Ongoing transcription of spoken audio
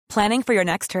Planning for your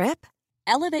next trip?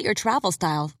 Elevate your travel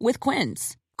style with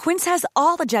Quince. Quince has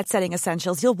all the jet-setting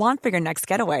essentials you'll want for your next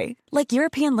getaway, like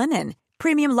European linen,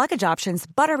 premium luggage options,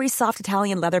 buttery soft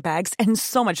Italian leather bags, and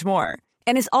so much more.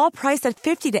 And is all priced at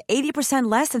 50 to 80%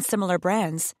 less than similar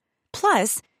brands.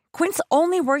 Plus, Quince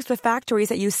only works with factories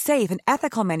that use safe and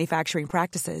ethical manufacturing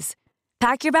practices.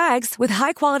 Pack your bags with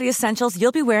high-quality essentials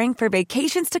you'll be wearing for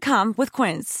vacations to come with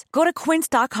Quince. Go to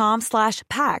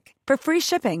quince.com/pack for free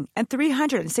shipping and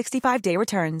 365-day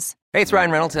returns. Hey, it's Ryan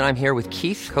Reynolds, and I'm here with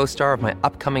Keith, co-star of my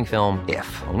upcoming film,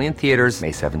 If, only in theaters May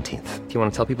 17th. Do you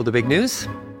want to tell people the big news?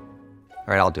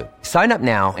 All right, I'll do it. Sign up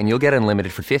now and you'll get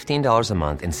unlimited for $15 a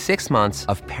month and 6 months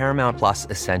of Paramount Plus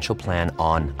Essential Plan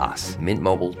on us.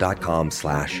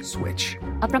 MintMobile.com/switch.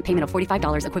 Upfront payment of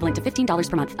 $45 equivalent to $15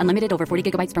 per month. Unlimited over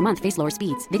 40 gigabytes per month. Face lower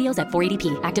speeds. Videos at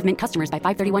 480p. Active Mint customers by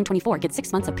 531.24 get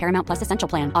 6 months of Paramount Plus Essential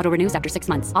Plan. Auto renews after 6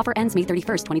 months. Offer ends May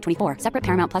 31st, 2024. Separate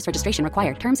Paramount Plus registration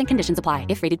required. Terms and conditions apply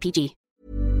if rated PG.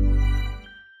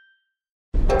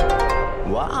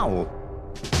 Wow.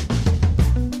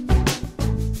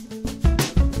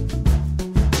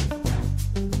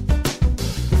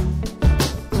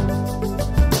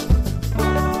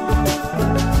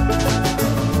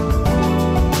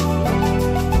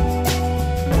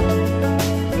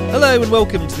 Hello and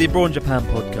welcome to the Abroad in Japan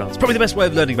podcast. Probably the best way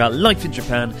of learning about life in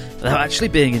Japan without actually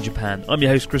being in Japan. I'm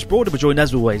your host Chris Broad, and we're joined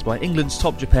as always by England's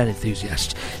top Japan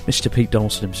enthusiast, Mr. Pete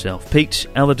Donaldson himself. Pete,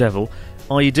 how the devil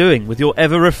are you doing with your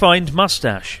ever-refined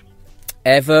moustache?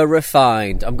 Ever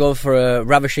refined. I'm going for a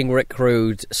ravishing Rick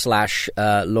Rude /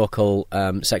 local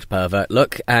sex pervert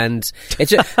look, and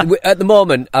it's at the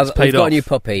moment we've got a new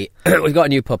puppy. We've got a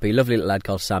new puppy, lovely little lad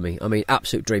called Sammy. I mean,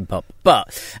 absolute dream pup.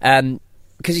 But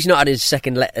because he's not had his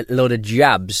second load of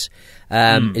jabs,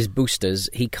 his boosters,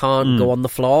 he can't go on the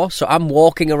floor. So I'm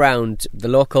walking around the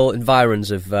local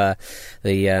environs of the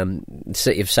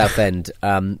city of Southend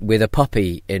with a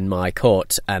puppy in my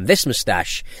coat and this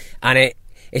moustache, and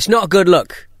it's not a good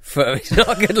look. It's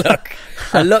not a good look.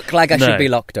 I look like I should be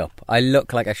locked up.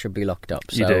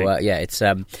 So you do. Yeah, it's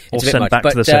a bit sent much. back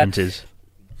to the 70s.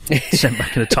 Sent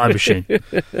back in a time machine.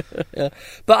 Yeah.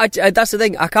 But that's the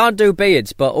thing. I can't do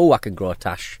beards, but I can grow a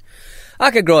tash.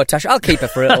 I'll keep it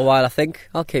for a little while. I think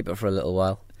I'll keep it for a little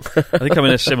while. I think I'm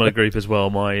in a similar group as well.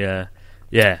 I'm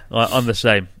the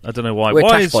same. I don't know why. We're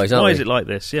why tash boys, aren't why we? is it like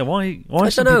this? Yeah, why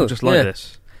some know. people just like Yeah.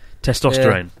 this?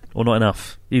 Testosterone or not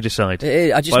enough? You decide.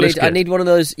 I need one of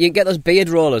those. You can get those beard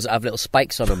rollers that have little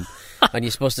spikes on them, and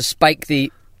you're supposed to spike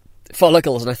the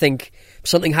follicles, and I think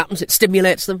something happens. It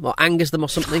stimulates them or angers them or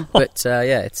something. But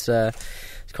it's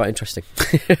quite interesting.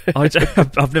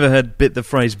 I've never heard the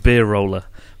phrase beer roller,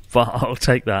 but I'll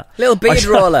take that. Little beard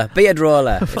roller.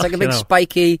 It's like a big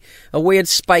weird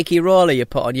spiky roller you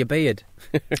put on your beard.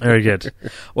 Very good.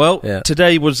 Well,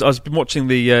 today I've been watching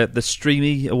the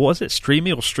Streamy, what is it?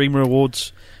 Streamy or Streamer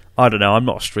Awards? I don't know. I'm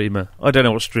not a streamer. I don't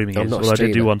know what streaming is. Not well, a I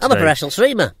did do one today. I'm a professional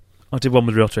streamer. I did one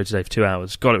with Ryotto today for 2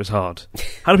 hours. God, it was hard.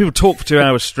 How do people talk for 2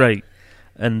 hours straight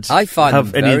and I find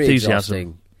have them any very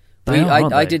enthusiasm? exhausting.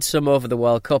 I ddid some over the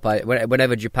World Cup.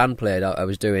 Whenever Japan played, I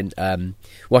was doing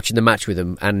watching the match with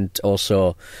them and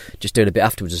also just doing a bit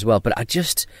afterwards as well. But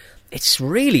it's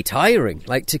really tiring,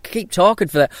 like to keep talking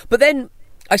for that. But then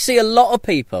I see a lot of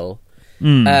people,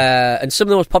 and some of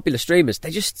the most popular streamers, they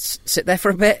just sit there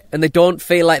for a bit and they don't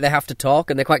feel like they have to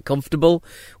talk, and they're quite comfortable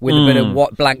with a bit of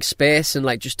blank space and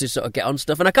like just to sort of get on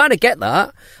stuff. And I kind of get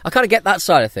that. I kind of get that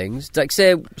side of things. Like,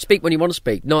 say, speak when you want to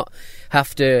speak, not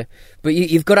have to. But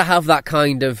you've got to have that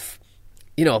kind of,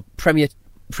 Premier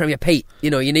Pete.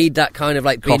 You need that kind of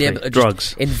like being able to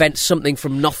just invent something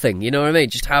from nothing. You know what I mean?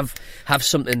 Just have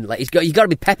something like you got to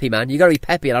be peppy, man. You got to be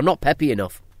peppy, and I'm not peppy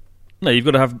enough. No, you've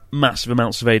got to have massive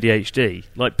amounts of ADHD.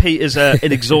 Like, Pete is an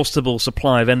inexhaustible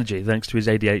supply of energy thanks to his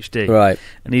ADHD. Right.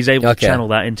 And he's able to channel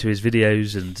that into his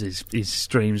videos and his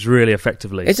streams really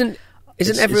effectively. Isn't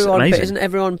everyone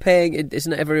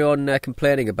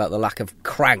complaining about the lack of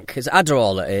crank? Is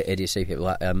Adderall idiocy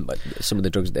people? Some of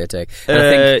the drugs that they take. And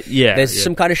I think there's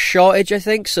some kind of shortage. I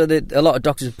think so that a lot of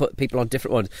doctors have put people on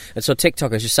different ones, and so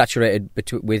TikTok is just saturated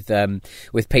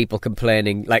with people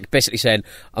complaining, like basically saying,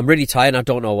 "I'm really tired, and I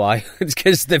don't know why." It's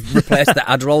because they've replaced the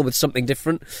Adderall with something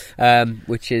different,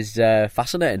 which is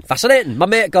fascinating. Fascinating. My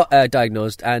mate got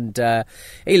diagnosed, and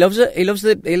he loves it. He loves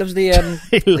the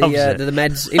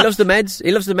meds. He loves the meds. He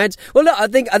loves the meds. Well, no, I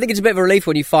think it's a bit of a relief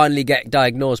when you finally get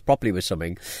diagnosed properly with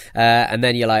something, and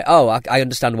then you're like, oh, I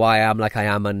understand why I am like I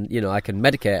am, and I can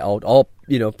medicate or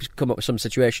come up with some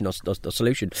situation or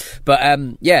solution. But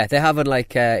yeah, they're having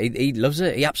like he loves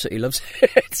it. He absolutely loves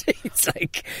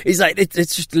it. he's like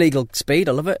it's just legal speed.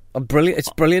 I love it. I'm brilliant.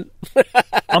 It's brilliant.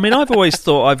 I mean, I've always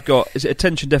thought I've got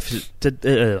attention deficit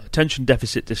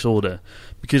disorder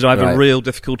because I have a real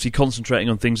difficulty concentrating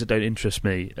on things that don't interest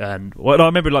me. And I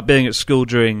remember like being at school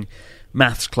during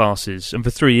maths classes, and for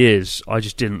 3 years I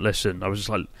just didn't listen. I was just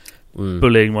like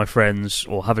bullying my friends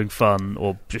or having fun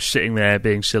or just sitting there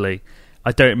being silly.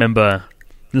 I don't remember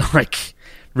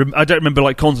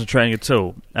concentrating at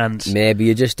all. And maybe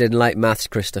you just didn't like maths,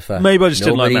 Christopher. Maybe I just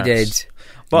didn't like maths. Nobody did.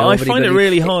 But I find it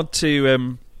really hard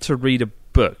to read a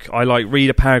book. I read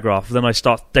a paragraph, then I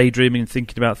start daydreaming and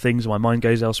thinking about things, and my mind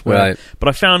goes elsewhere. Right. But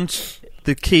I found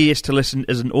the key is to listen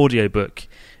as an audiobook,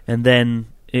 and then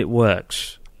it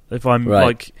works. If I'm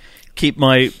maybe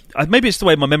it's the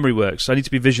way my memory works. I need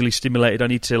to be visually stimulated. I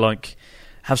need to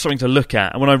have something to look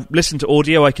at. And when I listen to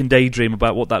audio, I can daydream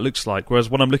about what that looks like. Whereas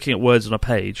when I'm looking at words on a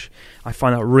page, I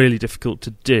find that really difficult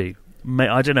to do.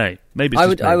 I don't know. Maybe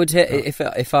it's I would hit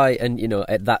if I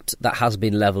that has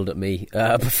been levelled at me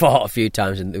before a few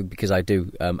times, because I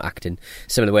do act in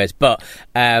similar ways. But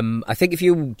I think if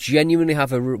you genuinely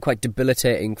have a quite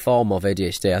debilitating form of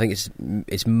ADHD, I think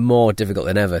it's more difficult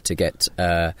than ever to get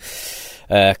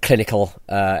clinical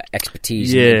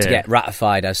expertise and to get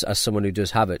ratified as someone who does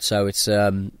have it. So it's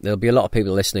there'll be a lot of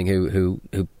people listening who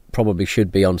probably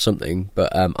should be on something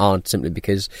but aren't, simply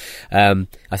because I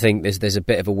think there's a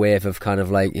bit of a wave of kind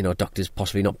of doctors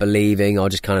possibly not believing or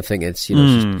just kind of think it's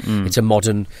it's a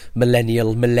modern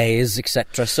millennial malaise,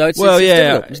 etc. So it's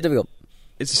difficult.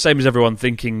 It's the same as everyone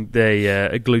thinking they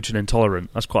are gluten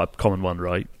intolerant. That's quite a common one,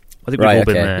 right? I think we've all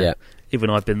been there. Yeah. Even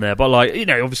I've been there. But,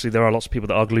 obviously there are lots of people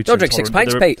that are gluten intolerant. Don't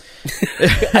drink 6 pints, Pete.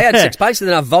 I had 6 pints and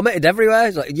then I vomited everywhere.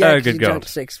 It's like, oh, good God.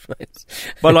 6 pints.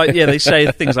 But, they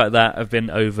say things like that have been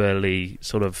overly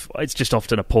it's just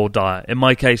often a poor diet. In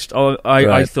my case,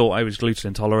 I thought I was gluten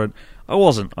intolerant. I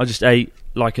wasn't. I just ate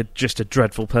like just a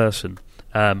dreadful person.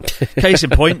 Case in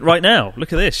point, right now,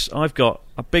 look at this. I've got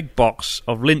a big box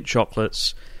of Lindt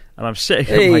chocolates and I'm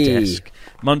sitting at my desk,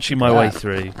 munching my way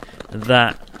through. And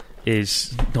that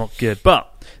is not good,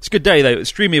 but it's a good day though.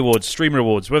 Streamer Awards,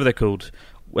 whatever they're called.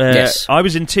 Yes. I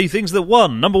was in 2 things that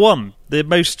won. Number 1, the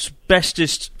most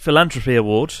bestest philanthropy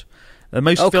award, the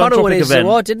most philanthropic Connor won his event.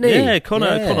 Award, didn't he? Yeah,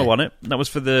 Connor won it. That was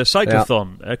for the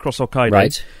cyclothon across Hokkaido.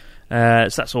 Right.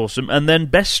 So that's awesome. And then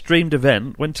best streamed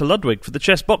event went to Ludwig for the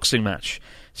chess boxing match.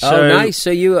 So, nice.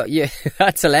 So you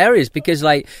that's hilarious, because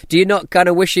do you not kind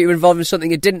of wish you were involved in something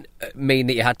that didn't mean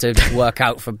that you had to work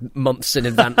out for months in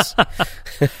advance?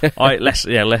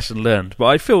 Lesson learned. But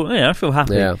I feel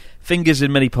happy. Yeah. Fingers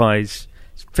in many pies,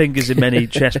 fingers in many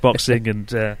chess boxing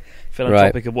and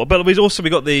philanthropic award. But we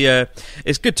got the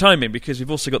it's good timing because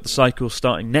we've also got the cycle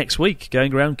starting next week,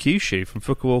 going around Kyushu from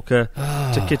Fukuoka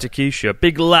to Kitakyushu, a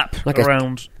big lap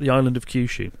around the island of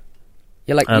Kyushu.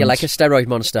 You're like a steroid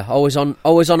monster, always on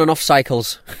and off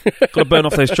cycles. Got to burn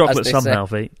off those chocolates somehow,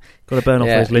 Pete. Got to burn off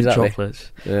those Lindt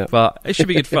chocolates. Yeah. But it should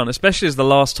be good fun, especially as the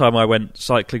last time I went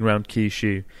cycling around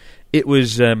Kyushu, it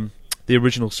was the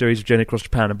original series of Journey Across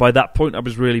Japan, and by that point I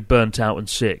was really burnt out and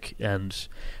sick, and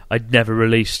I'd never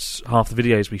released half the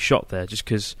videos we shot there, just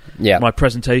because my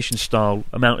presentation style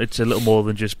amounted to little more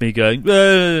than just me going,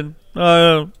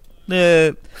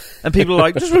 and people are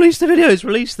like, just release the videos,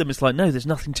 release them. It's like, no, there's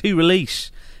nothing to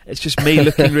release. It's just me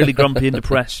looking really grumpy and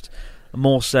depressed,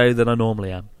 more so than I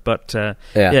normally am. But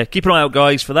keep an eye out,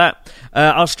 guys, for that.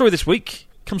 Our story this week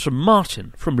comes from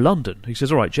Martin from London, who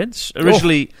says, all right, gents,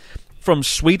 originally from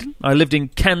Sweden, I lived in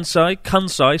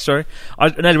Kansai, sorry. I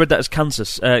nearly read that as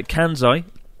Kansas. Kansai.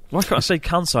 Why can't I say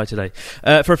Kansai today?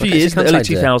 For a few years in the early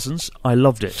 2000s, I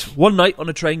loved it. One night on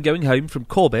a train going home from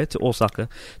Kobe to Osaka,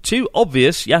 2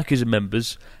 obvious Yakuza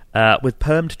members with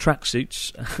permed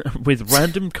tracksuits, with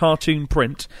random cartoon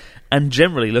print, and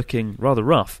generally looking rather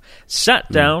rough,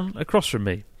 sat down across from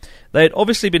me. They had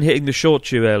obviously been hitting the short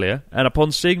chew earlier, and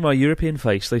upon seeing my European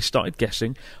face, they started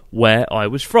guessing where I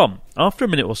was from. After a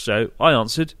minute or so, I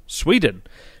answered, Sweden.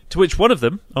 To which one of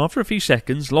them, after a few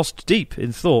seconds, lost deep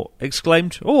in thought,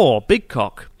 exclaimed, "Oh, big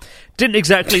cock." Didn't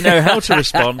exactly know how to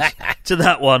respond to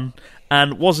that one,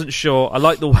 and wasn't sure I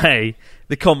liked the way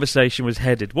the conversation was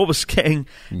headed.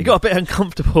 It got a bit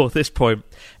uncomfortable at this point,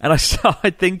 and I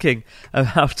started thinking of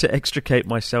how to extricate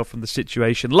myself from the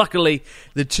situation. Luckily,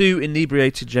 the 2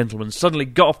 inebriated gentlemen suddenly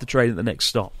got off the train at the next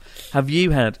stop. Have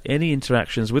you had any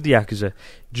interactions with the Yakuza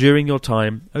during your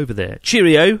time over there?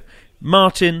 Cheerio,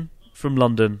 Martin from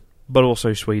London, but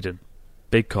also Sweden.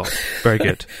 Big cock. Very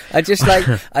good.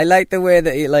 I like the way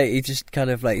that he just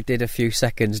kind of did a few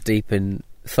seconds deep in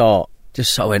thought.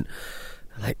 Just so I went,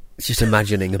 Like, just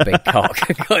imagining a big cock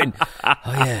going, oh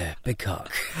yeah, big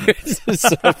cock. It's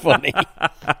so funny.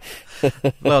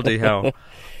 Bloody hell.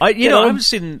 I haven't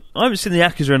seen the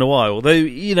Yakuza in a while. Although,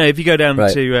 if you go down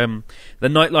to the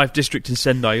nightlife district in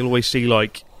Sendai, you'll always see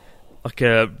like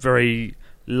a very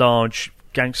large,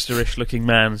 gangsterish looking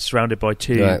man surrounded by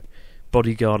two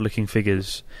bodyguard looking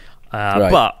figures.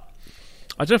 But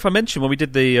I don't know if I mentioned when we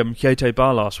did the Kyoto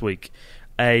bar last week.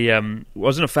 I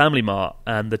was in a Family Mart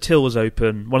and the till was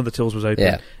open. One of the tills was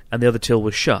open, and the other till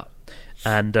was shut.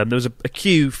 And there was a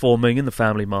queue forming in the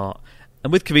Family Mart.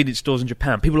 And with convenience stores in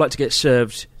Japan, people like to get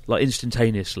served like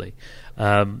instantaneously.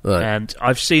 And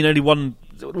I've seen only one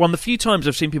of the few times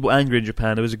I've seen people angry in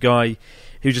Japan. There was a guy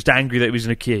who was just angry that he was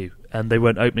in a queue and they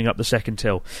weren't opening up the second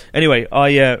till. Anyway,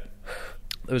 there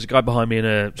was a guy behind me in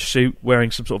a suit wearing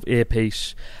some sort of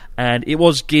earpiece. And it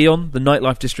was Gion, the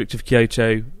nightlife district of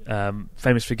Kyoto,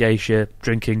 famous for geisha,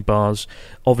 drinking, bars.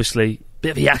 Obviously,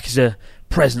 bit of a Yakuza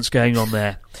presence going on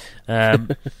there.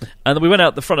 And then we went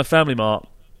out the front of Family Mart,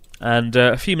 and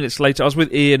a few minutes later, I was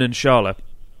with Ian and Charlotte,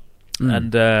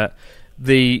 and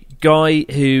the guy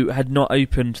who had not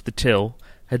opened the till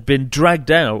had been dragged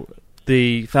out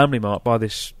the Family Mart by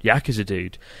this Yakuza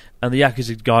dude, and the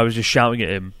Yakuza guy was just shouting at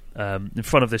him in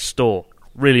front of this store,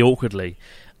 really awkwardly.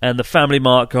 And the Family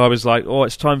Mart guy was like, "Oh,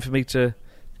 it's time for me to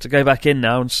go back in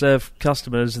now and serve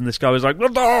customers." And this guy was like,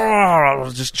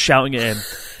 just shouting at him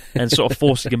and sort of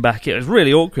forcing him back in. It was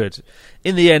really awkward.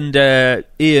 In the end,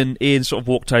 Ian sort of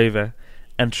walked over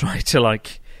and tried to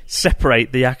like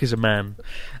separate the Yakuza man,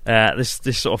 this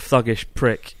sort of thuggish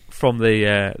prick, from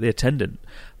the attendant.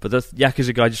 But the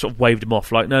Yakuza guy just sort of waved him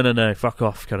off, like, no, fuck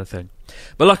off, kind of thing.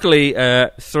 But luckily,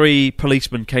 3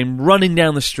 policemen came running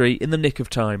down the street in the nick of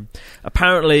time.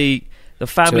 Apparently, the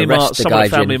Family Mart, someone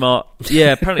at Family Mart,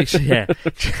 apparently,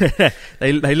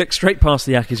 they looked straight past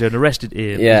the Yakuza and arrested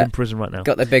Ian. He's in prison right now.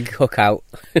 Got the big hook out.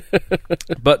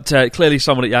 But clearly,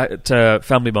 someone at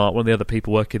Family Mart, one of the other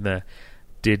people working there,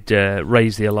 did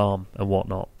raise the alarm and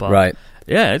whatnot. But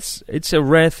yeah, it's a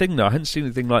rare thing though. I hadn't seen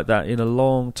anything like that in a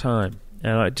long time.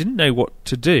 And I didn't know what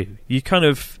to do. You kind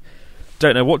of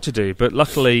don't know what to do, but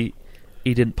luckily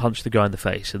he didn't punch the guy in the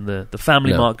face, and the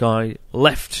Family Mart guy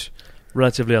left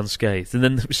relatively unscathed. And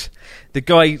then there was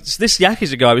this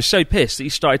Yakuza guy was so pissed that he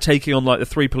started taking on like the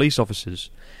 3 police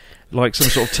officers, like some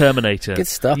sort of Terminator. Good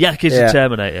stuff. Yakuza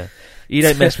Terminator. You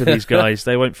don't mess with these guys;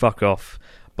 they won't fuck off.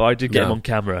 But I did get him on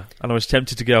camera, and I was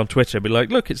tempted to go on Twitter and be like,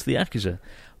 "Look, it's the Yakuza,"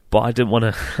 but I didn't want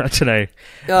to. I don't know.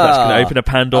 That's going to open a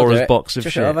Pandora's box of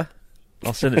shit. Over.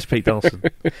 I'll send it to Pete Dawson,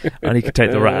 and he can take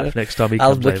the rap next time he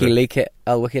comes over. I'll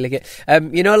WikiLeak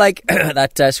it. You know, like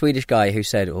that Swedish guy who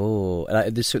said, "Oh,"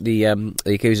 like the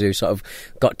Yakuza who sort of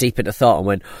got deep into thought and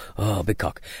went, "Oh, big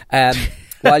cock."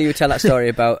 While you were telling that story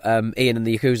about Ian and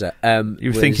the Yakuza, you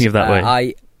were thinking of that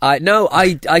way.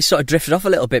 I sort of drifted off a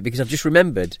little bit because I've just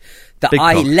remembered that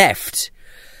I left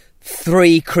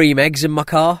 3 cream eggs in my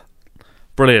car.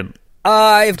 Brilliant.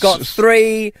 I've got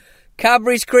 3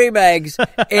 Cadbury's cream eggs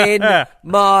in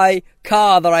my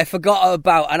car that I forgot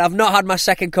about, and I've not had my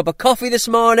second cup of coffee this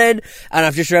morning, and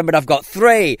I've just remembered I've got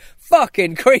 3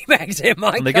 fucking cream eggs in my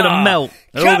car. And they're going to melt.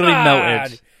 They're all going to be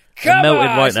melted. Come melted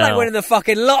on, right it's now. like winning the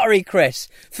fucking lottery, Chris.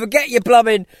 Forget your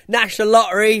blooming national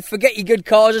lottery. Forget your good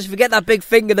causes. Forget that big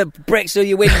finger that breaks through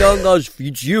your window and goes,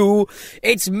 "It's you,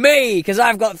 it's me," because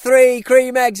I've got 3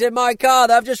 cream eggs in my car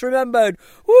that I've just remembered.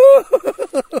 Woo!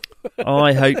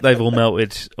 I hope they've all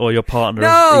melted, or your partner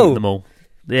has eaten them all.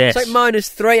 Yes. It's like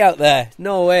 -3 out there.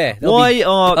 No way. Why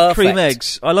are cream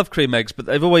eggs? I love cream eggs, but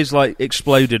they've always like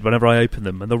exploded whenever I open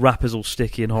them, and the wrapper's all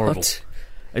sticky and horrible. What?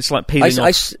 It's like peeling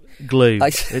off glue.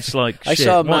 It's like I shit.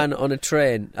 saw a man on a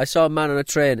train.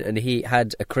 And he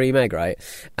had a cream egg, right?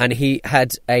 And he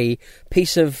had a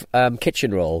piece of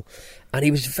kitchen roll, and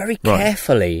he was very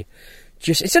carefully.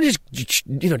 Just instead of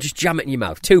just jam it in your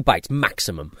mouth, 2 bites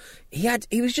maximum.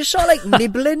 He was just sort of like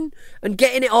nibbling and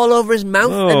getting it all over his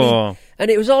mouth,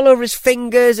 and it was all over his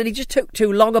fingers, and he just took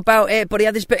too long about it. But he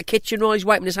had this bit of kitchen roll he's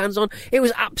wiping his hands on. It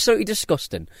was absolutely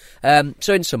disgusting.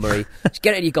 So in summary, just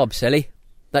get it in your gob, silly.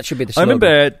 That should be the slogan. I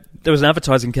remember there was an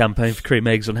advertising campaign for cream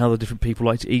eggs on how the different people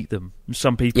like to eat them.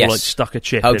 Some people like stuck a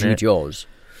chip in it. How do you eat yours?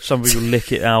 Some people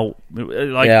lick it out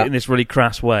in this really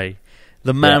crass way.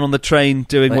 The man on the train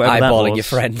doing whatever that was. Eyeballing your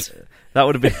friend. That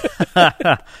would have been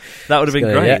that would have been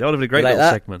great. Yeah. That would have been a great little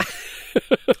that? segment.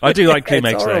 I do like cream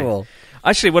eggs though.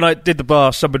 Actually, when I did the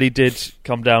bar, somebody did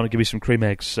come down and give me some cream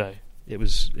eggs, so it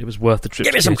was worth the trip.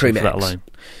 Give me some cream eggs. That alone.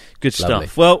 Good Lovely.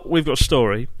 stuff. Well, we've got a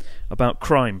story about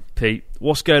crime, Pete.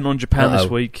 What's going on in Japan this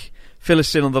week? Fill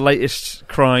us in on the latest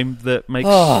crime that makes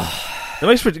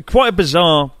quite a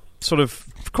bizarre sort of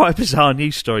quite a bizarre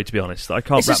news story, to be honest, that I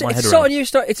can't wrap my head around.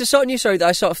 It's a sort of news story that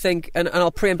I sort of think, and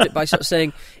I'll preempt it by sort of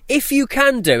saying, if you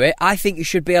can do it, I think you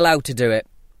should be allowed to do it.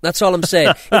 That's all I'm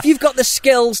saying. If you've got the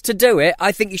skills to do it,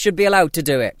 I think you should be allowed to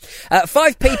do it.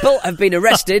 5 people have been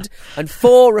arrested and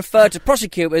 4 referred to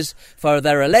prosecutors for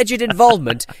their alleged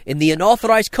involvement in the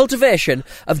unauthorised cultivation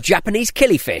of Japanese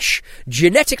killifish,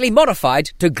 genetically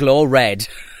modified to glow red.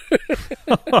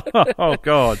 Oh,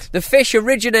 God. The fish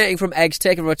originating from eggs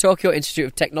taken from a Tokyo Institute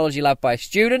of Technology lab by a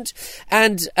student.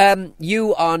 And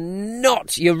you're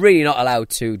really not allowed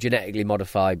to genetically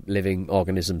modify living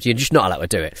organisms. You're just not allowed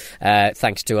to do it,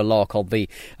 thanks to a law called the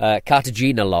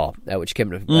Cartagena Law, which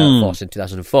came into force in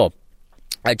 2004.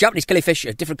 Japanese killifish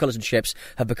of different colours and shapes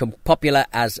have become popular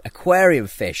as aquarium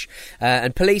fish,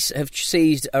 and police have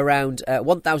seized around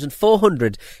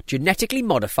 1,400 genetically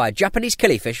modified Japanese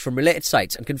killifish from related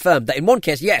sites and confirmed that in one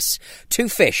case, yes, 2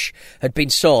 fish had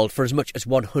been sold for as much as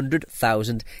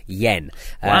 100,000 yen.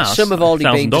 Wow, some have already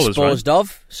been disposed right?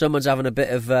 of. Someone's having a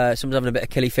bit of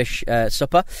killifish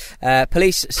supper.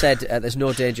 Police said there's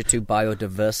no danger to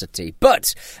biodiversity,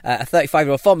 but a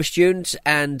 35-year-old former student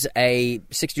and a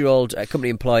 60-year-old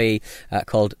company employee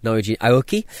called Naoji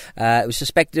Aoki was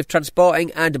suspected of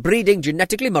transporting and breeding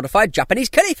genetically modified Japanese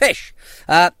killifish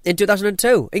in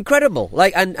 2002. Incredible!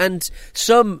 And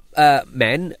some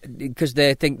men, because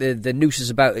they think the noose is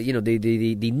about,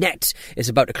 the net is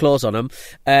about to close on them,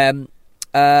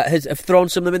 have thrown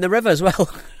some of them in the river as well.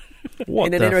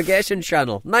 In an irrigation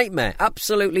channel. Nightmare.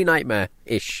 Absolutely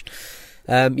nightmare-ish. You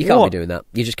can't be doing that.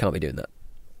 You just can't be doing that.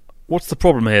 What's the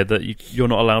problem here that you're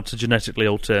not allowed to genetically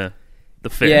alter the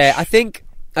fish? Yeah, I think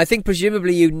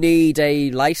presumably you need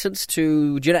a license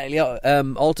to genetically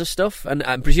alter stuff,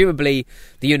 and presumably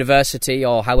the university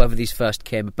or however these first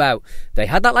came about, they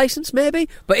had that license maybe.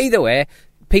 But either way,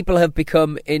 people have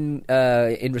become in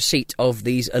receipt of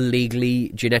these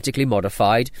illegally genetically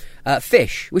modified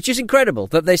fish, which is incredible.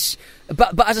 But as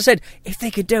I said, if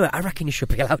they could do it, I reckon you should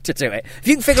be allowed to do it. If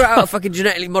you can figure out how to fucking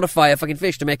genetically modify a fucking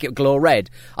fish to make it glow red,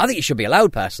 I think you should be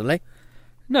allowed personally.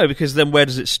 No, because then where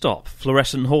does it stop?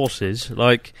 Fluorescent horses?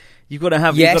 You've got to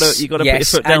have... You've got to put your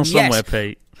foot down somewhere,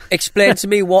 Pete. Explain to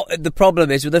me what the problem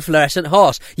is with a fluorescent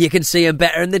horse. You can see them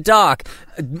better in the dark.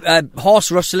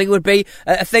 Horse rustling would be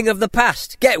a thing of the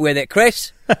past. Get with it,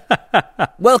 Chris.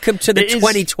 Welcome to the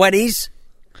 2020s.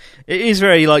 It is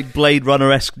very Blade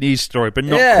Runner-esque news story, but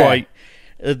not quite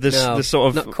the sort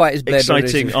of not quite as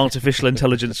exciting artificial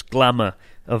intelligence glamour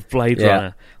of Blade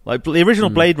Runner. The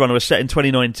original Blade Runner was set in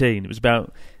 2019. It was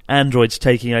about androids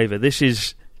taking over. This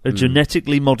is a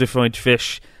genetically modified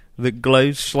fish that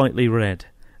glows slightly red.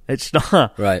 It's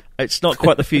not right. It's not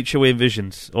quite the future we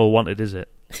envisioned or wanted, is it?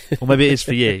 Or maybe it is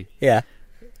for you. Yeah.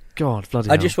 God, bloody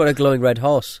hell. I just want a glowing red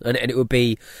horse, and it would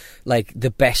be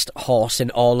the best horse in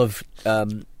all of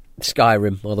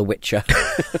Skyrim or The Witcher.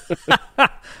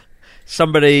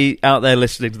 Somebody out there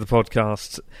listening to the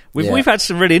podcast, we've had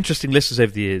some really interesting listeners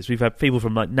over the years. We've had people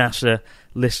from NASA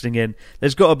listening in.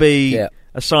 There's got to be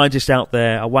a scientist out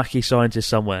there, a wacky scientist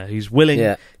somewhere who's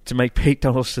willing to make Pete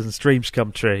Donaldson's dreams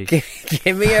come true.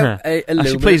 Give me a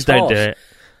Actually, please don't do it.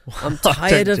 I'm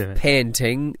tired of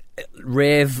painting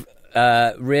rave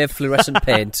fluorescent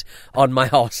paint on my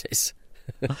horses.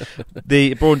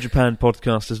 The Abroad in Japan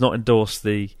podcast does not endorse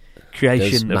the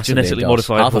creation of genetically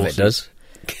modified half horses. Half of it does.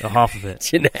 Half of it.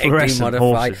 Genetically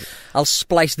modified. Horses. I'll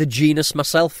splice the genus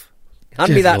myself.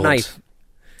 Hand me that knife.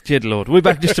 Good Lord. We'll be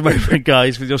back in just a moment,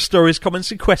 guys, with your stories,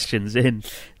 comments and questions in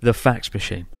The Fax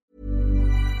Machine.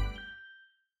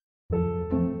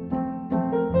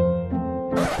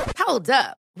 Hold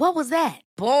up. What was that?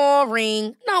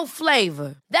 Boring. No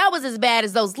flavor. That was as bad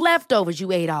as those leftovers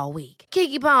you ate all week.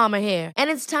 Keke Palmer here. And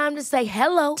it's time to say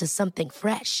hello to something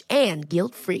fresh and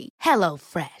guilt-free. Hello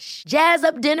Fresh. Jazz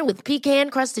up dinner with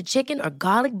pecan-crusted chicken or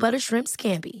garlic butter shrimp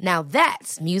scampi. Now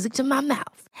that's music to my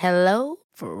mouth. Hello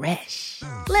Fresh.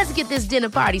 Let's get this dinner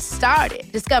party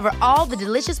started. Discover all the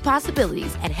delicious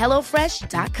possibilities at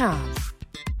HelloFresh.com.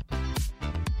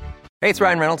 Hey, it's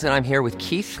Ryan Reynolds, and I'm here with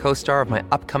Keith, co-star of my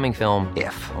upcoming film,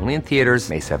 If, only in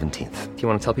theaters May 17th. Do you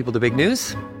want to tell people the big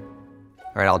news?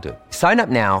 All right, I'll do it. Sign up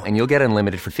now and you'll get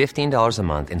unlimited for $15 a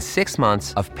month and 6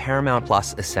 months of Paramount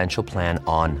Plus Essential Plan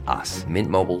on us.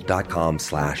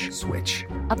 MintMobile.com/switch.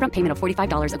 Upfront payment of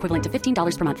 $45 equivalent to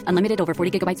 $15 per month. Unlimited over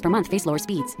 40 gigabytes per month. Face lower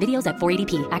speeds. Videos at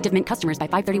 480p. Active Mint customers by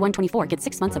 531.24 get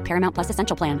 6 months of Paramount Plus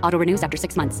Essential Plan. Auto renews after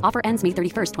 6 months. Offer ends May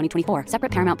 31st, 2024.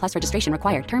 Separate Paramount Plus registration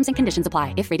required. Terms and conditions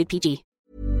apply if rated PG.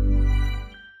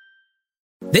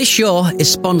 This show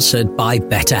is sponsored by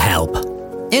BetterHelp.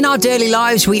 In our daily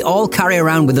lives, we all carry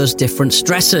around with us different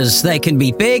stressors. They can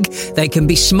be big, they can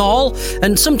be small,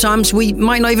 and sometimes we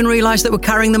might not even realise that we're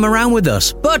carrying them around with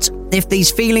us. But if these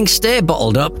feelings stay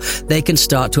bottled up, they can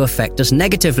start to affect us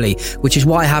negatively, which is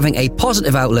why having a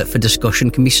positive outlet for discussion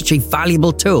can be such a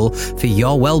valuable tool for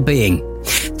your well-being.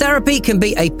 Therapy can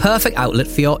be a perfect outlet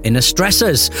for your inner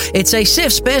stressors. It's a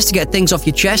safe space to get things off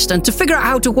your chest and to figure out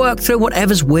how to work through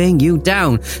whatever's weighing you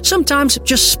down. Sometimes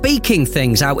just speaking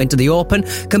things out into the open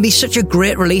can be such a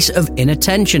great release of inner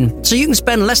tension, so you can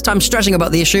spend less time stressing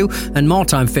about the issue and more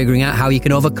time figuring out how you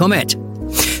can overcome it.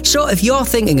 So if you're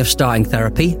thinking of starting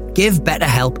therapy, give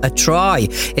BetterHelp a try.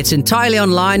 It's entirely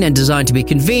online and designed to be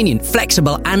convenient,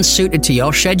 flexible and suited to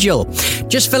your schedule.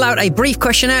 Just fill out a brief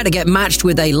questionnaire to get matched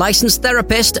with a licensed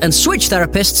therapist and switch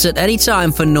therapists at any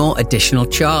time for no additional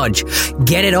charge.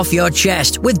 Get it off your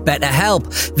chest with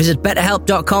BetterHelp. Visit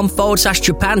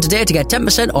betterhelp.com/Japan today to get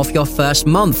 10% off your first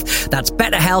month. That's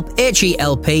BetterHelp,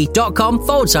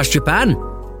 HELP.com/Japan.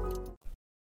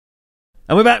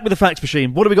 And we're back with the Facts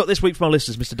Machine. What have we got this week from our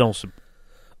listeners, Mr. Dawson?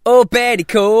 Oh, Betty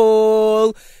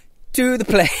Cole, to the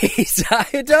place I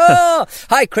adore.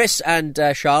 Hi, Chris and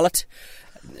Charlotte.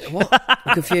 What?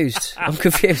 I'm confused.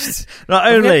 Not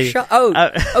only...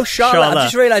 Charlotte. Charlotte. I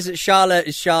just realised that Charlotte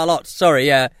is Charlotte. Sorry,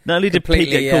 yeah. Not only did Pete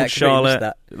get called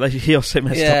Charlotte, he also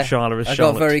messed up Charlotte as Charlotte.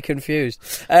 I got very confused.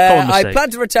 I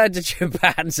plan to return to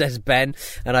Japan, says Ben,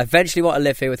 and I eventually want to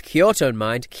live here with Kyoto in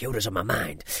mind. Kyoto's on my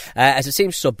mind, as it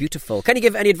seems so beautiful. Can you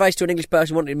give any advice to an English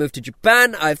person wanting to move to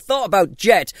Japan? I've thought about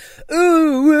jet.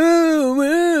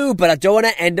 Ooh, but I don't want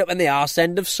to end up in the arse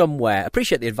end of somewhere.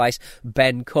 Appreciate the advice,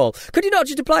 Ben Cole. Could you not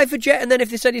just apply for jet and then if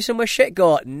they send you somewhere shit,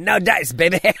 go, no dice,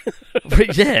 baby?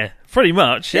 Yeah, pretty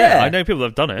much. Yeah, I know people that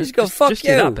have done it. Just go, fuck just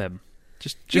you. Do that, Ben.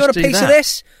 Just you want a piece of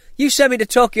this? You send me to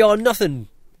Tokyo or nothing.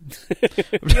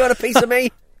 You want a piece of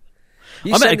me?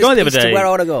 I met a guy the other day. Where I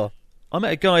want to go. I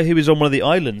met a guy who was on one of the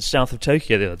islands south of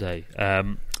Tokyo the other day.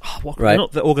 Right.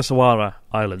 Not the Ogasawara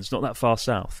Islands, not that far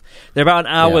south. They're about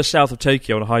an hour south of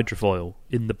Tokyo on a hydrofoil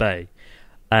in the bay.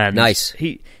 And nice.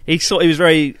 He's a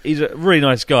really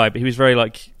nice guy, but he was very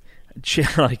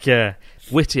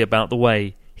witty about the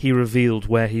way he revealed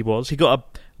where he was. He got a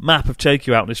map of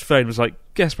Tokyo out on his phone and was like,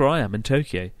 guess where I am in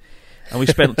Tokyo. And we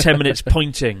spent 10 minutes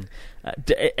pointing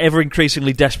ever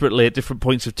increasingly desperately at different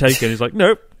points of Tokyo. And he's like,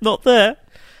 nope, not there.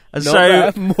 And not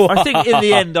so I think in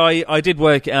the end I did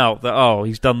work it out that,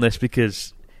 he's done this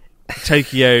because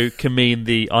Tokyo can mean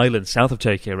the island south of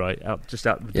Tokyo, right? Just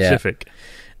out in the Pacific.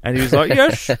 And he was like,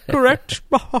 yes, correct.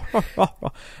 Really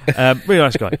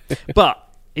nice guy. But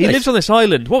he lives on this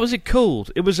island. What was it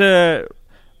called? It was a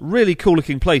really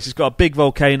cool-looking place. It's got a big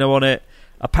volcano on it.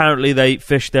 Apparently they eat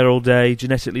fish there all day,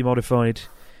 genetically modified.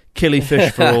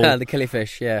 Killifish for all. The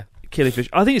killifish, yeah. Killifish.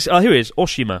 I think it's... here it is.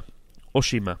 Oshima.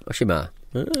 And,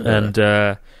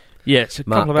 it's a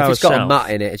couple of hours south. If it's got a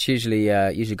mat in it, it's usually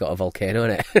got a volcano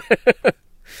in it.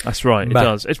 That's right, it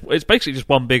does. It's basically just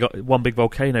one big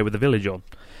volcano with a village on.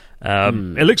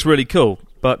 It looks really cool,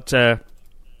 but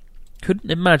couldn't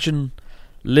imagine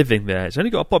living there. It's only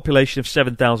got a population of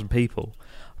 7,000 people,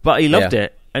 but he loved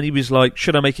it, and he was like,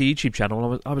 should I make a YouTube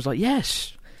channel? And I was like,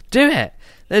 yes, do it.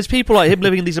 There's people like him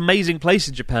living in these amazing places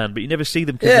in Japan, but you never see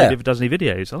them because he never does any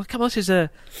videos. I'm like, come on, this is an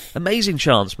amazing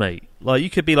chance, mate. Like, you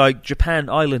could be like Japan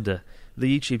Islander,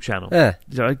 the YouTube channel. Yeah.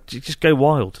 Just go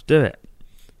wild, do it.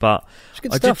 But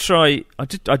I do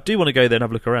want to go there and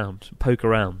have a look around, poke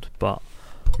around, but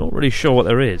not really sure what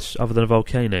there is other than a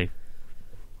volcano.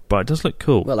 But it does look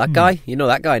cool. Well, that guy, you know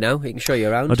that guy now. He can show you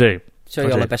around. I do. Show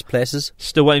you all the best places.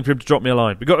 Still waiting for him to drop me a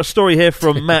line. We got a story here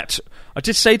from Matt. I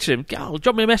did say to him,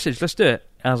 drop me a message, let's do it.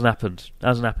 Hasn't happened.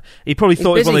 He probably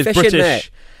thought it was one of those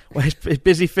British... Well, he's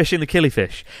busy fishing the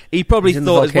killifish. He probably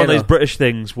thought it's one of those British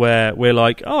things where we're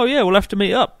like, oh yeah, we'll have to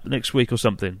meet up next week or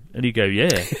something. And you go,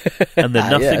 yeah. And then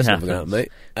nothing happens. Never gonna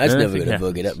mate. That's never going to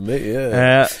fucking happen, mate.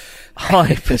 Yeah.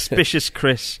 Hi, Perspicious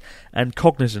Chris and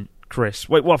Cognizant Chris.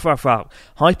 Wait, what?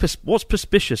 What's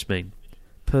perspicious mean?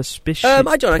 Perspicious.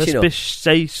 I don't actually know.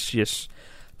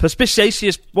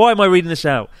 Perspicious. Why am I reading this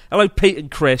out? Hello, Pete and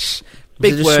Chris.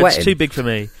 Big words, sweating? Too big for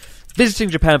me. Visiting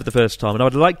Japan for the first time, and I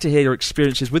would like to hear your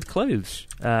experiences with clothes.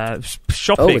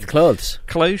 Shopping. Oh, with clothes.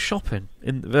 Clothes shopping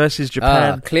versus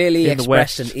Japan. Clearly in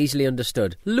expressed the West. and easily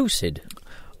understood. Lucid.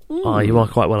 You are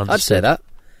quite well understood. I'd say that.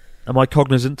 Am I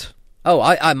cognizant? Oh,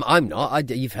 I'm not.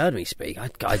 You've heard me speak.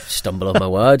 I stumble on my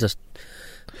words.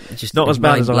 Just not as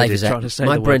bad as I did trying to say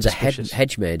my the brain's word a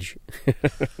hedge mage.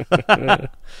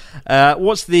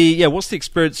 What's the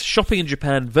experience shopping in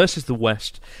Japan versus the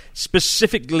West,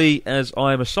 specifically as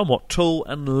I am a somewhat tall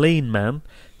and lean man,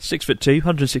 6'2",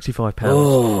 165 pounds.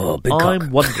 Oh, big cock. I'm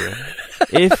wondering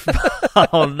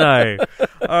Oh no!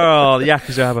 Oh, the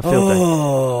Yakuza have a field day.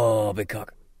 Oh, big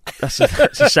cock. That's a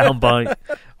soundbite.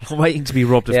 I'm waiting to be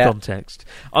robbed of context.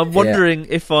 I'm wondering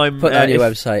if I'm put that on your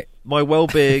website. My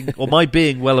well-being or my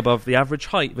being well above the average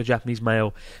height of a Japanese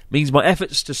male means my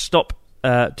efforts to shop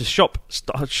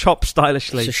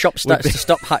stylishly. To stop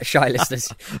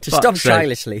shylessnly. To stop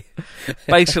shylessly.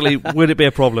 Basically, would it be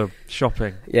a problem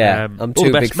shopping? Yeah, I'm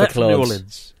too big for clothes. New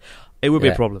Orleans. It would be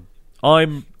a problem.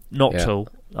 I'm not tall.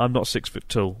 I'm not 6 foot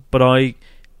tall, but I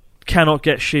cannot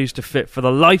get shoes to fit for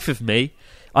the life of me.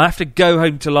 I have to go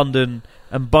home to London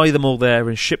and buy them all there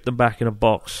and ship them back in a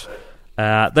box.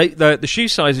 The shoe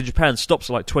size in Japan stops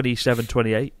at like 27,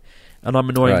 28, and I'm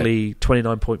annoyingly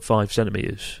 29.5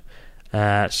 centimetres.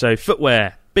 So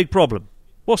footwear, big problem.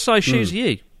 What size shoes are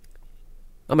you?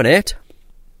 I'm an 8.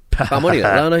 I'm only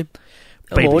little, aren't I?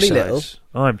 I'm only little.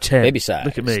 I'm 10. Baby size.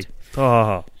 Look at me.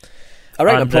 Oh. I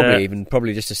reckon I'm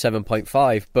probably just a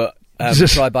 7.5, but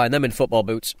try buying them in football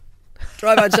boots.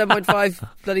 Try buying 7.5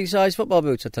 bloody size football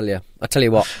boots, I tell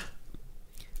you what.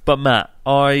 But Matt,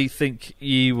 I think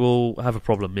you will have a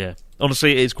problem, yeah.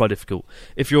 Honestly, it is quite difficult.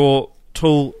 If you're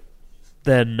tall,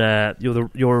 then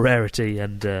you're a rarity,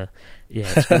 and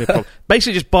it's going to be a problem.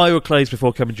 Basically, just buy your clothes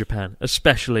before coming to Japan,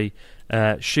 especially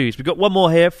shoes. We've got one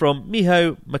more here from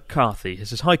Miho McCarthy. He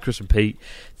says, "Hi, Chris and Pete.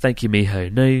 Thank you,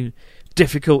 Miho. No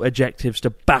difficult adjectives to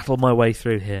battle my way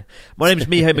through here. My name is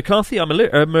Miho McCarthy. I'm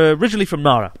originally from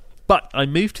Nara, but I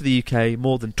moved to the UK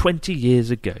more than 20 years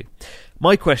ago.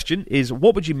 My question is,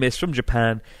 what would you miss from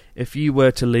Japan if you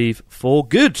were to leave for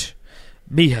good?"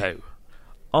 Miho.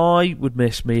 I would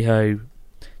miss, Miho,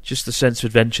 just the sense of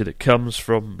adventure that comes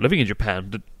from living in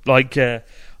Japan. Like,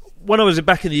 when I was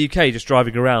back in the UK just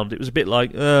driving around, it was a bit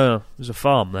like, there's a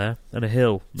farm there and a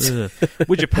hill.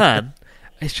 With Japan,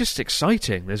 it's just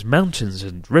exciting. There's mountains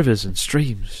and rivers and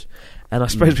streams. And I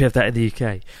suppose we have that in the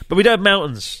UK. But we don't have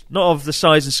mountains, not of the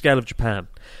size and scale of Japan.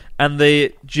 And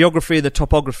the geography and the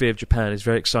topography of Japan is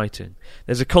very exciting.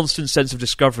 There's a constant sense of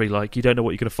discovery, like you don't know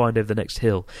what you're going to find over the next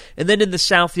hill. And then in the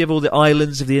south you have all the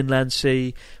islands of the inland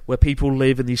sea, where people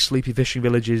live in these sleepy fishing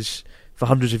villages for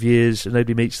hundreds of years and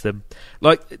nobody meets them.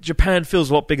 Like, Japan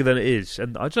feels a lot bigger than it is.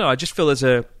 And I don't know, I just feel there's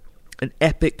an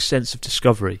epic sense of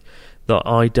discovery that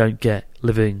I don't get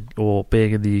living or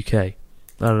being in the UK. I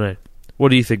don't know. What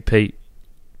do you think, Pete?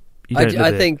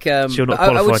 I think so you're not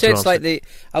I would say it's answer. like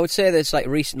I would say that it's like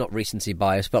not recency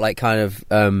bias, but like kind of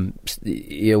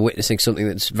you're witnessing something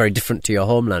that's very different to your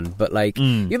homeland. But like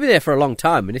you've been there for a long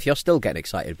time, and if you're still getting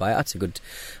excited by it, that's a good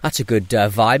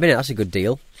vibe, innit? That's a good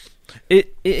deal.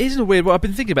 It is a weird. Well, I've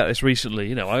been thinking about this recently.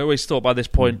 You know, I always thought by this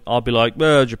point I'd be like,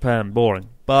 Japan, boring,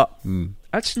 but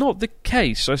that's not the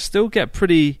case. I still get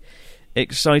pretty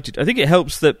excited. I think it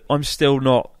helps that I'm still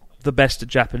not the best at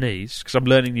Japanese, because I'm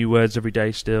learning new words every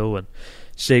day still and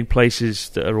seeing places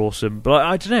that are awesome. But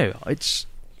I don't know, it's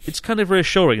kind of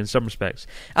reassuring in some respects.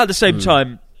 At the same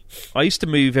time, I used to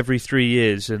move every 3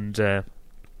 years, and I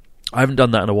haven't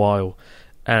done that in a while,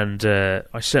 and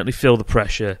I certainly feel the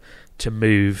pressure to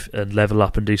move and level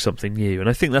up and do something new. And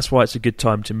I think that's why it's a good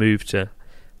time to move to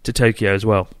Tokyo as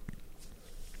well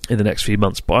in the next few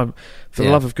months. But for the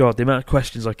love of God, the amount of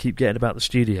questions I keep getting about the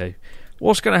studio.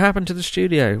 What's going to happen to the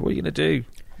studio? What are you going to do?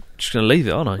 Just going to leave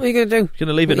it, aren't I? What are you going to do? Going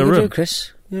to leave it in a room,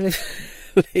 Chris. Going to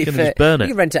just burn it. You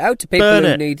can rent it out to people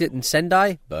who need it in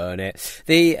Sendai. Burn it.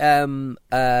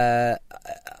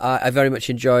 I very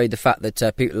much enjoyed the fact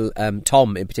that people,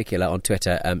 Tom in particular on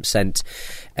Twitter, sent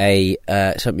me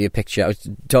a picture. I was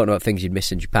talking about things you'd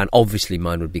miss in Japan. Obviously,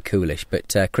 mine would be coolish, but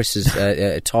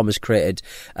Tom has created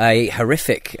a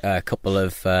horrific couple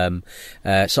of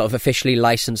sort of officially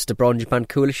licensed abroad in Japan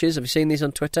coolishes. Have you seen these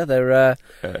on Twitter? They're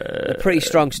pretty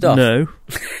strong stuff.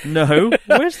 No.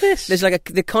 Where's this? There's like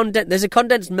there's a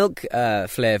condensed milk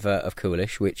flavour of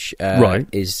coolish, which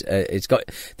is it's got.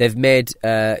 They've made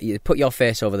you put your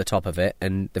face over the top of it,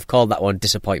 and they've called that one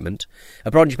Disappointment.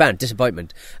 Abroad in Japan,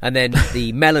 Disappointment, and then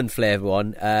the melon flavour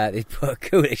one, they put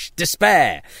coolish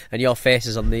Despair, and your face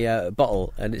is on the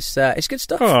bottle, and it's good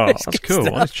stuff. Oh, it's that's good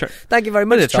cool. Stuff. Thank you very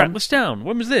much, Tom. Track this down.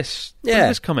 When was this? When did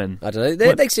this come in? I don't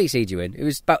know. They CC'd you in. It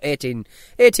was about 19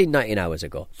 hours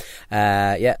ago.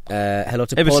 Hello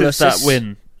to Ever since that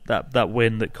win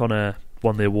that Connor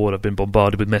won the award, I've been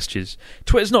bombarded with messages.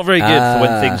 Twitter's not very good for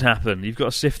when things happen. You've got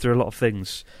to sift through a lot of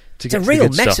things to It's get a to the real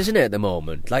good mess, stuff. isn't it, at the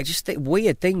moment? Like, just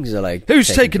weird things are like... Who's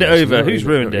taking it place. over? I'm Who's not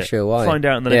ruined really it? sure why. Find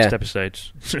out in the next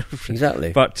episodes.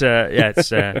 Exactly. But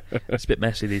it's a bit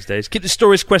messy these days. Keep the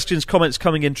stories, questions, comments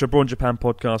coming into Abroad in Japan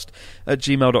podcast at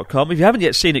gmail.com. If you haven't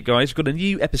yet seen it, guys, we've got a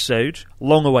new episode,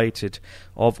 long awaited,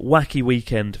 of Wacky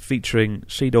Weekend featuring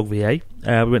Sea Dog VA.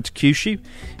 We went to Kyushu.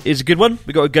 It's a good one.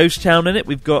 We've got a ghost town in it.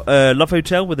 We've got a Love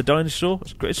Hotel with a dinosaur.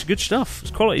 It's good stuff. It's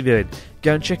quality viewing.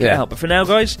 Go and check it out. But for now,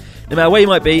 guys, no matter where you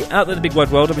might be, out there in the big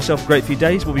wide world, have yourself a great few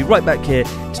days. We'll be right back here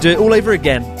to do it all over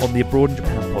again on the Abroad in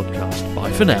Japan podcast.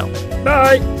 Bye for now.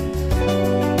 Bye.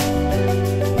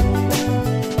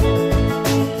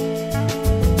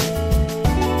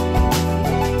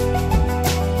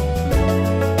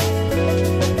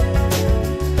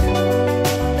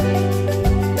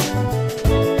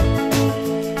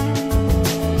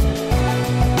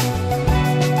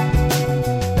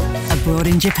 Abroad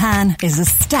in Japan is a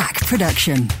Stack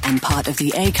production and part of the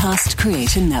Acast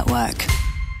Creator Network.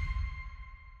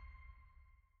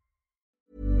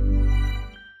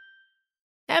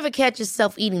 Ever catch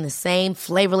yourself eating the same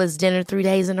flavorless dinner 3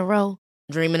 days in a row?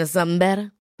 Dreaming of something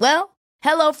better? Well,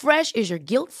 HelloFresh is your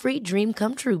guilt-free dream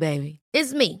come true, baby.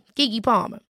 It's me, Keke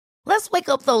Palmer. Let's wake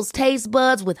up those taste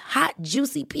buds with hot,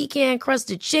 juicy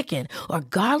pecan-crusted chicken or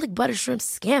garlic butter shrimp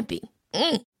scampi.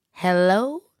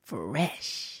 Hello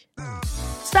Fresh.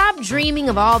 Stop dreaming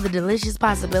of all the delicious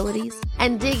possibilities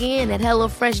and dig in at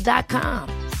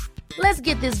HelloFresh.com. Let's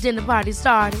get this dinner party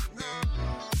started.